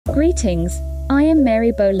Greetings, I am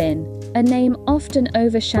Mary Boleyn, a name often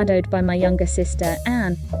overshadowed by my younger sister,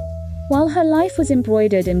 Anne. While her life was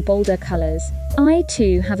embroidered in bolder colors, I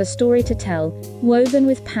too have a story to tell, woven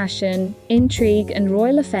with passion, intrigue, and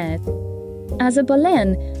royal affairs. As a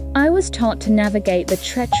Boleyn, I was taught to navigate the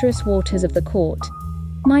treacherous waters of the court.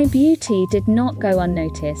 My beauty did not go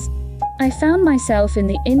unnoticed. I found myself in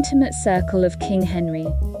the intimate circle of King Henry.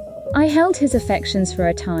 I held his affections for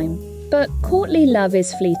a time, but courtly love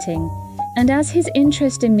is fleeting, and as his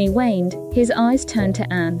interest in me waned, his eyes turned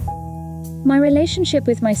to Anne. My relationship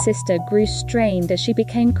with my sister grew strained as she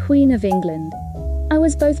became Queen of England. I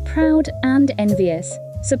was both proud and envious,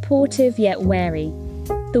 supportive yet wary.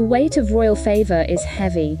 The weight of royal favor is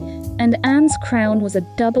heavy, and Anne's crown was a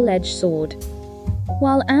double-edged sword.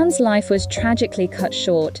 While Anne's life was tragically cut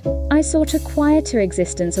short, I sought a quieter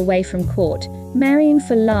existence away from court, marrying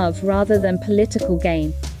for love rather than political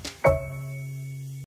gain.